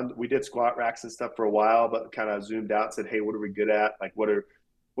 We did squat racks and stuff for a while, but kind of zoomed out and said, hey, what are we good at? Like, what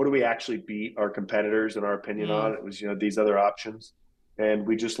do we actually beat our competitors in our opinion Mm. on? It was, these other options. And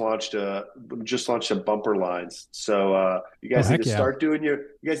we just launched some bumper lines. So you Oh guys need heck to yeah. start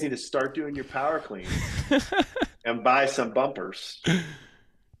doing your power cleans and buy some bumpers.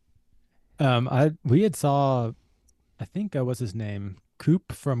 We had saw. I think what's his name?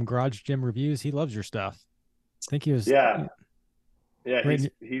 Coop from Garage Gym Reviews. He loves your stuff. I think he was Yeah, yeah,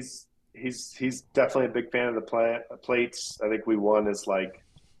 right. he's definitely a big fan of the plates. I think we won as like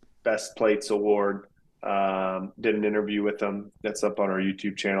best plates award. Did an interview with them. That's up on our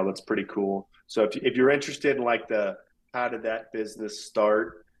YouTube channel. That's pretty cool. So if you're interested in like the how did that business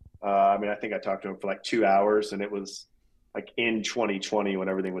start? I mean, I think I talked to him for like 2 hours, and it was like in 2020 when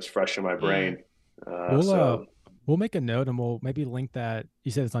everything was fresh in my Mm. brain. We'll So we'll make a note and we'll maybe link that.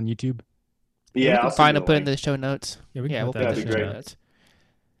 You said it's on YouTube. Yeah, we yeah, can I'll send find you and the put it in link. the show notes. Yeah, we can Yeah, put we'll that put in it That'd the in be the show show great. notes.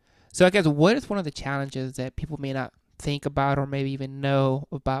 notes. So I guess what is one of the challenges that people may not think about or maybe even know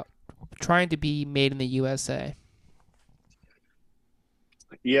about trying to be made in the USA?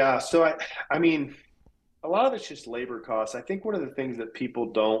 Yeah, so I mean, a lot of it's just labor costs. I think one of the things that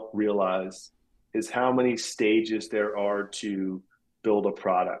people don't realize is how many stages there are to build a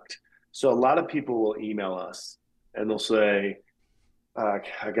product. So a lot of people will email us and they'll say, I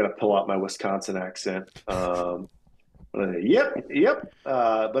got to pull out my Wisconsin accent. Yep.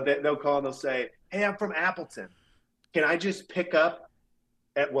 But they'll call and they'll say, "Hey, I'm from Appleton. Can I just pick up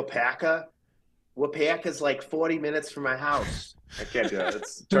at Wapaka? Wapaka's like 40 minutes from my house." I can't do that.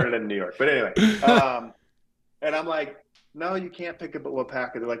 Let's turn it into New York. But anyway, and I'm like, "No, you can't pick up at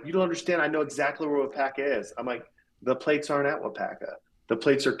Wapaka." They're like, "You don't understand. I know exactly where Wapaka is." I'm like, "The plates aren't at Wapaka. The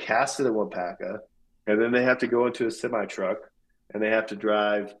plates are casted in Wapaka, and then they have to go into a semi truck, and they have to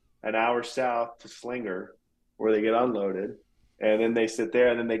drive an hour south to Slinger, where they get unloaded, and then they sit there,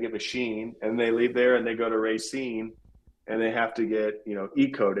 and then they get machined, and they leave there, and they go to Racine, and they have to get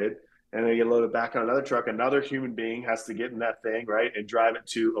e-coated." And they get loaded back on another truck. Another human being has to get in that thing, right, and drive it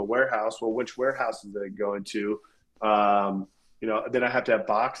to a warehouse. Well, which warehouse is it going to? Then I have to have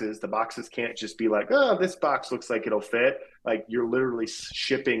boxes. The boxes can't just be like, "Oh, this box looks like it'll fit." Like, you're literally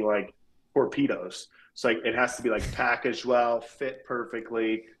shipping like torpedoes. So like, it has to be like packaged well, fit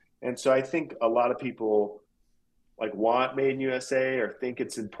perfectly. And so I think a lot of people like want made in USA or think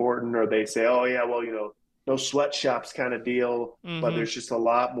it's important, or they say, "Oh yeah, well, no sweatshops kind of deal." But Mm-hmm. there's just a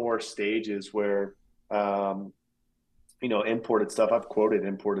lot more stages where, imported stuff. I've quoted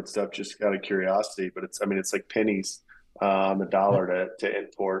imported stuff just out of curiosity, but it's like pennies on the dollar to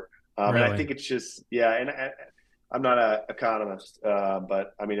import. And I Really? think it's just, yeah. And I'm not an economist,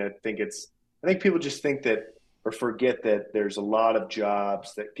 but I think people just think that or forget that there's a lot of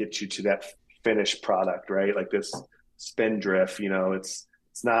jobs that get you to that finished product, right? Like this spindrift, it's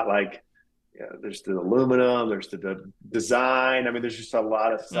not like, there's the aluminum, there's the design. I mean, there's just a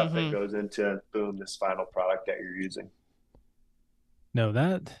lot of stuff that Mm-hmm. goes into boom, this final product that you're using. No,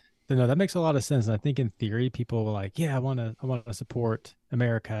 that makes a lot of sense. And I think in theory, people are like, yeah, I want to support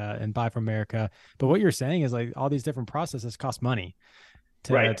America and buy from America. But what you're saying is like all these different processes cost money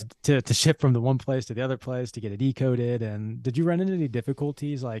to Right. to ship from the one place to the other place to get it decoded. And did you run into any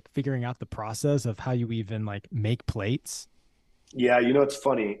difficulties like figuring out the process of how you even like make plates? Yeah, it's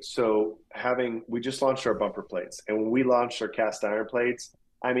funny. So we just launched our bumper plates, and when we launched our cast iron plates,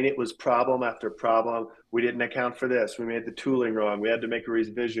 I mean, it was problem after problem. We didn't account for this. We made the tooling wrong. We had to make a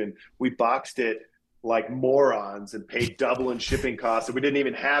revision. We boxed it like morons and paid double in shipping costs. And we didn't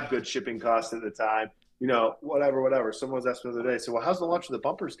even have good shipping costs at the time. Whatever. Someone was asking the other day, so, well, how's the launch of the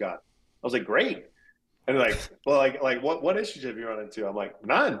bumpers gone? I was like, great. And they're like, well, like what issues have you run into? I'm like,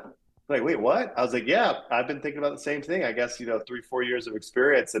 none. Like, wait, what? I was like, yeah, I've been thinking about the same thing. I guess 3-4 years of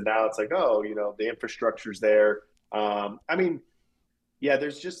experience, and now it's like, oh, the infrastructure's there. I mean, yeah,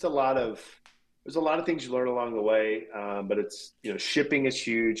 there's a lot of things you learn along the way, but it's shipping is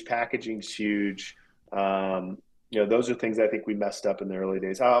huge, packaging is huge. Those are things I think we messed up in the early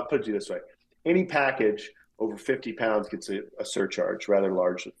days. I'll put it to you this way: any package over 50 pounds gets a surcharge, rather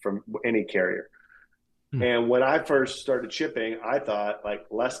large, from any carrier. Hmm. And when I first started shipping, I thought like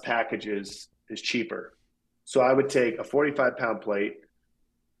less packages is cheaper. So I would take a 45-pound plate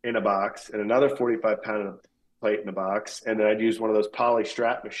in a box and another 45-pound plate in a box, and then I'd use one of those poly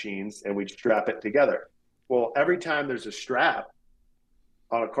strap machines and we'd strap it together. Well, every time there's a strap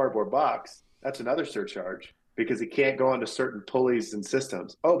on a cardboard box, that's another surcharge because it can't go onto certain pulleys and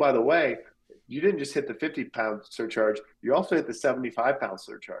systems. Oh, by the way, you didn't just hit the 50-pound surcharge, you also hit the 75-pound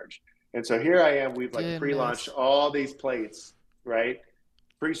surcharge. And so here I am, we've like pre-launched Goodness. all these plates, right?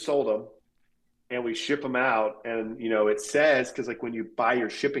 Pre-sold them, and we ship them out. And it says, because like when you buy your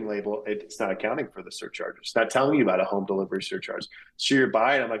shipping label, it's not accounting for the surcharge. It's not telling you about a home delivery surcharge. So you're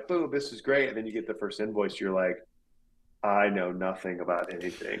buying, I'm like, boom, this is great. And then you get the first invoice, you're like, I know nothing about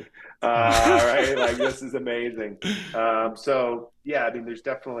anything. Right? Like, this is amazing. So yeah, I mean, there's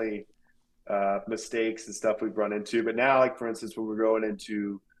definitely mistakes and stuff we've run into. But now, like for instance, when we're going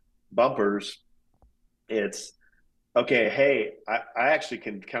into bumpers, it's okay. Hey, I actually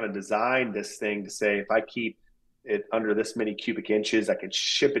can kind of design this thing to say if I keep it under this many cubic inches, I can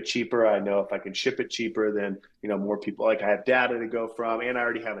ship it cheaper. I know if I can ship it cheaper, then more people, like I have data to go from, and I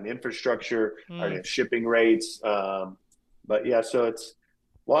already have an infrastructure. I already Mm. have shipping rates. But yeah, so it's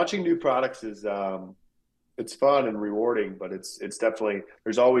launching new products is it's fun and rewarding, but it's definitely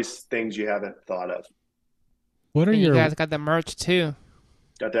there's always things you haven't thought of. What are And you your guys got the merch too.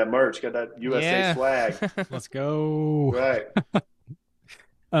 Got that merch, got that USA Yeah. swag, let's go. right?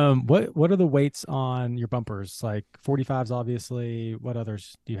 What are the weights on your bumpers? Like 45s, obviously. What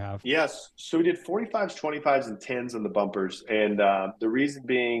others do you have? Yes. So we did 45s, 25s, and 10s on the bumpers. And the reason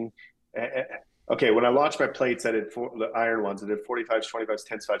being, okay, when I launched my plates, I did the iron ones. I did 45s, 25s,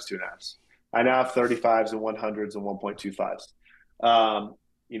 10s, 5s, 2.5s. I now have 35s and 100s and 1.25s.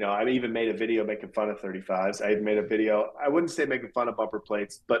 I even made a video making fun of 35s. I even made a video, I wouldn't say making fun of bumper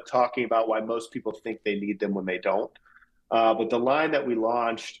plates, but talking about why most people think they need them when they don't. But the line that we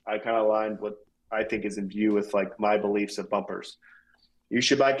launched, I kind of aligned with I think is in view with like my beliefs of bumpers. You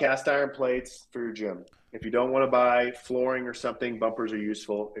should buy cast iron plates for your gym. If you don't want to buy flooring or something, bumpers are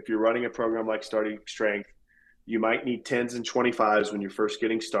useful. If you're running a program like Starting Strength, you might need 10s and 25s when you're first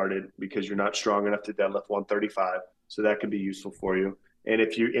getting started because you're not strong enough to deadlift 135. So that can be useful for you. And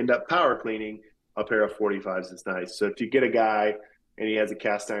if you end up power cleaning, a pair of 45s is nice. So if you get a guy and he has a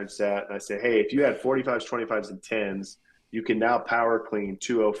cast iron set, and I say, hey, if you had 45s, 25s, and 10s, you can now power clean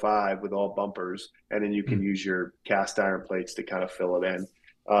 205 with all bumpers, and then you can use your cast iron plates to kind of fill it in.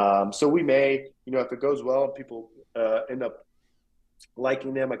 So we may, if it goes well, people end up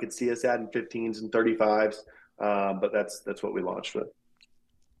liking them. I could see us adding 15s and 35s, but that's what we launched with.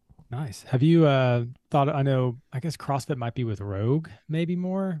 Nice. Have you thought? I guess CrossFit might be with Rogue, maybe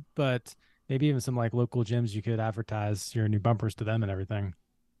more, but maybe even some like local gyms you could advertise your new bumpers to them and everything.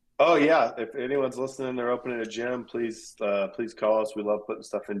 Oh yeah, if anyone's listening, they're opening a gym, please call us. We love putting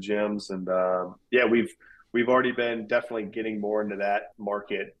stuff in gyms, and yeah, we've already been definitely getting more into that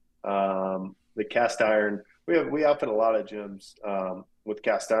market. The cast iron, we outfit a lot of gyms with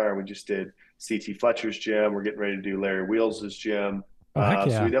cast iron. We just did CT Fletcher's gym. We're getting ready to do Larry Wheels' gym. Oh, heck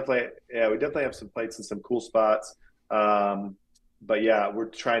yeah. So we definitely have some plates in some cool spots. But yeah, we're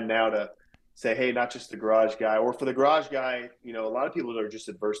trying now to say, hey, not just the garage guy, or for the garage guy, a lot of people are just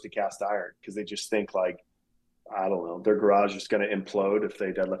adverse to cast iron because they just think like, I don't know, their garage is going to implode if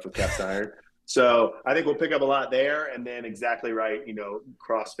they deadlift with cast iron. So I think we'll pick up a lot there. And then exactly right,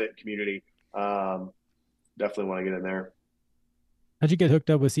 CrossFit community, definitely want to get in there. How'd you get hooked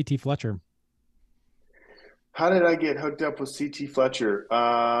up with CT Fletcher? How did I get hooked up with CT Fletcher?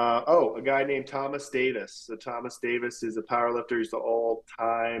 A guy named Thomas Davis. So Thomas Davis is a powerlifter. He's the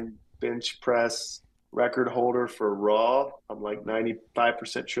all-time bench press record holder for Raw. I'm like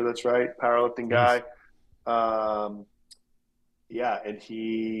 95% sure that's right. Powerlifting guy. Nice. Yeah, and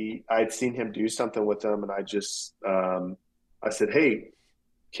I'd seen him do something with him, and I just I said, hey,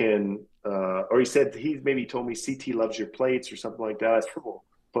 or he said he maybe told me CT loves your plates or something like that. I said, well,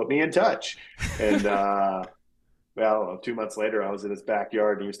 put me in touch. And well, I don't know, 2 months later, I was in his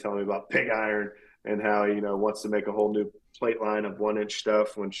backyard and he was telling me about pig iron and how he wants to make a whole new plate line of 1-inch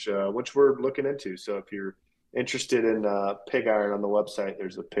stuff, which we're looking into. So if you're interested in pig iron on the website,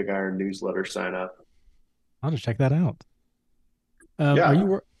 there's a pig iron newsletter sign up. I'll just check that out.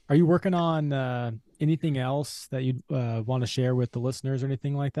 Yeah. Are you working on anything else that you'd want to share with the listeners or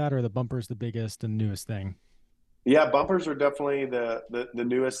anything like that? Or are the bumpers the biggest and newest thing? Yeah, bumpers are definitely the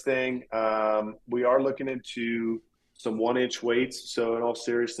newest thing. We are looking into some 1-inch weights. So in all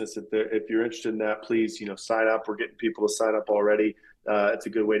seriousness, if you're interested in that, please, sign up. We're getting people to sign up already. It's a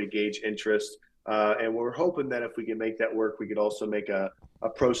good way to gauge interest. And we're hoping that if we can make that work, we could also make a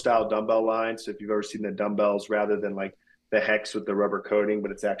pro style dumbbell line. So if you've ever seen the dumbbells, rather than like the hex with the rubber coating,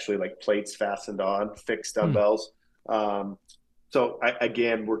 but it's actually like plates fastened on, fixed dumbbells.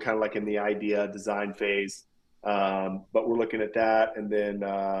 Again, we're kind of like in the idea design phase. But we're looking at that, and then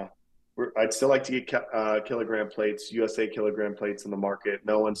I'd still like to get kilogram plates, USA kilogram plates in the market.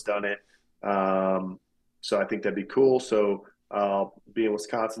 No one's done it, so I think that'd be cool. So I'll be in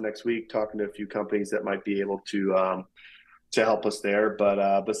Wisconsin next week, talking to a few companies that might be able to help us there.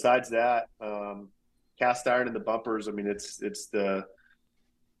 But besides that, cast iron and the bumpers. I mean, it's the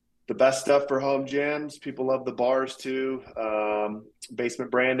best stuff for home gyms. People love the bars too.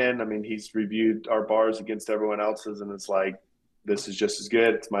 Basement Brandon, I mean, he's reviewed our bars against everyone else's, and it's like, this is just as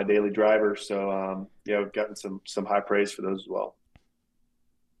good. It's my daily driver. So yeah, we've gotten some high praise for those as well.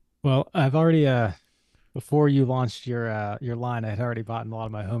 Well, I've already before you launched your line, I had already bought a lot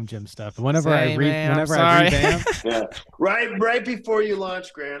of my home gym stuff. And whenever I revamp, yeah, right before you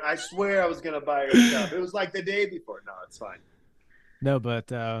launched, Grant, I swear I was gonna buy your stuff. It was like the day before. No, it's fine. No,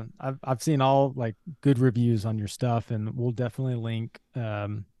 but I've seen all like good reviews on your stuff, and we'll definitely link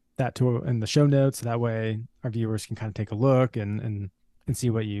that in the show notes. That way our viewers can kind of take a look and see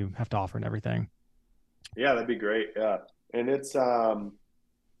what you have to offer and everything. Yeah, that'd be great. Yeah, and it's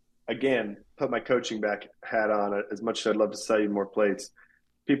again, put my coaching back hat on it. As much as I'd love to sell you more plates,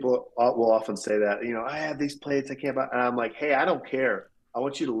 people will often say that, I have these plates, I can't buy. And I'm like, hey, I don't care. I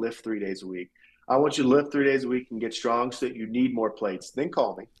want you to lift 3 days a week. I want you to lift 3 days a week and get strong so that you need more plates. Then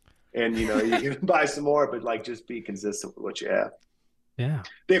call me, and you can buy some more, but like just be consistent with what you have. Yeah,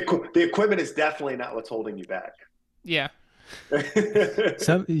 the equipment is definitely not what's holding you back. Yeah.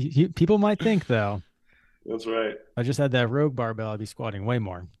 People might think though. That's right. I just had that Rogue barbell. I'd be squatting way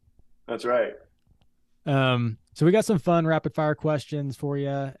more. That's right. So we got some fun rapid fire questions for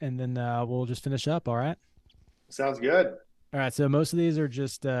you, and then we'll just finish up. All right. Sounds good. All right, so most of these are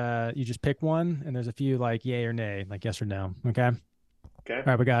just you just pick one, and there's a few like yay or nay, like yes or no. Okay. Okay. All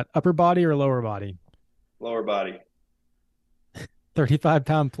right, we got upper body or lower body? Lower body.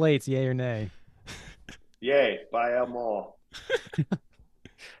 35-pound plates, yay or nay? Yay. Buy them all.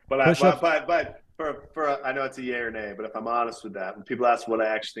 But Push-ups. I know it's a yay or nay, but if I'm honest with that, when people ask what I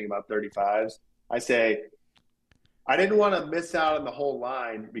actually think about 35s, I say I didn't want to miss out on the whole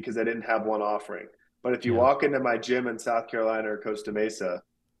line because I didn't have one offering. But if you walk into my gym in South Carolina or Costa Mesa,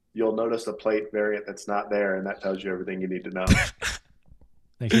 you'll notice a plate variant that's not there, and that tells you everything you need to know.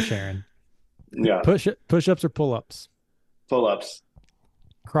 Thanks for sharing. Yeah. Push-ups or pull-ups? Pull-ups.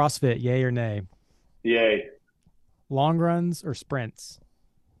 CrossFit, yay or nay? Yay. Long runs or sprints?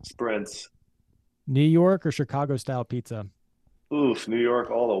 Sprints. New York or Chicago style pizza? Oof, New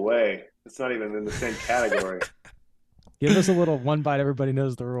York all the way. It's not even in the same category. Give us a little one bite. Everybody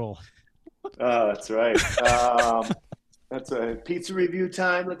knows the rule. Oh, that's right. That's a pizza review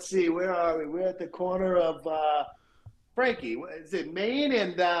time. Let's see. Where are we? We're at the corner of Frankie. Is it Maine?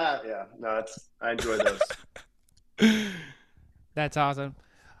 And yeah, no, I enjoy those. That's awesome.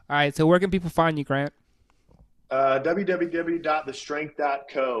 All right, so where can people find you, Grant?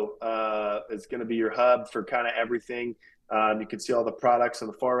 www.thestrength.co is going to be your hub for kind of everything. You can see all the products on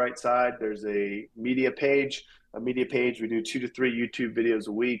the far right side. There's a media page. We do 2 to 3 YouTube videos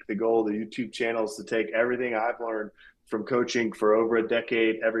a week. The goal of the YouTube channel is to take everything I've learned from coaching for over a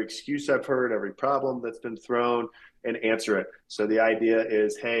decade, every excuse I've heard, every problem that's been thrown, and answer it. So the idea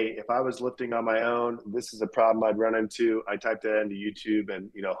is, hey, if I was lifting on my own, this is a problem I'd run into. I type that into YouTube,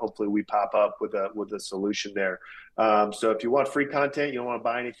 and hopefully we pop up with a solution there. So if you want free content, you don't want to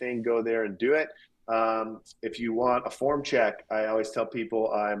buy anything, go there and do it. If you want a form check, I always tell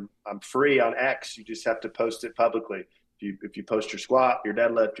people I'm free on X. You just have to post it publicly. If you post your squat, your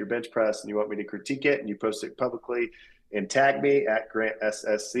deadlift, your bench press, and you want me to critique it, and you post it publicly and tag me at Grant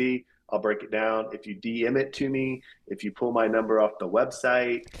SSC, I'll break it down. If you DM it to me, if you pull my number off the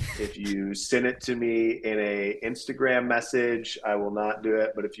website, if you send it to me in a Instagram message, I will not do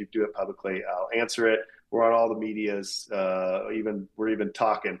it. But if you do it publicly, I'll answer it. We're on all the medias. We're even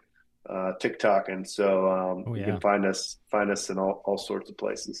talking. TikTok, and so you can find us in all sorts of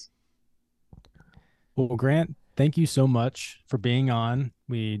places. Well, Grant, thank you so much for being on.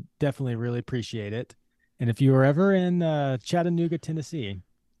 We definitely really appreciate it. And if you were ever in Chattanooga, Tennessee,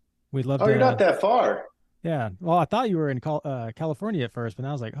 we'd love to. Oh, you're not that far. Yeah. Well, I thought you were in California at first, but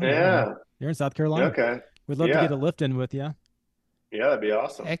I was like, oh, yeah, you're in South Carolina. Okay. We'd love to get a lift in with you. Yeah, that'd be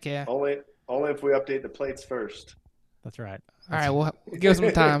awesome. Heck yeah. Only if we update the plates first. That's right. All right, well, give us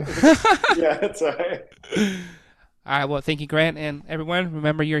some time. Yeah, that's all right. All right, well, thank you, Grant. And everyone,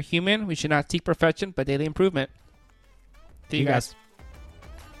 remember, you're human. We should not seek perfection, but daily improvement. See you guys.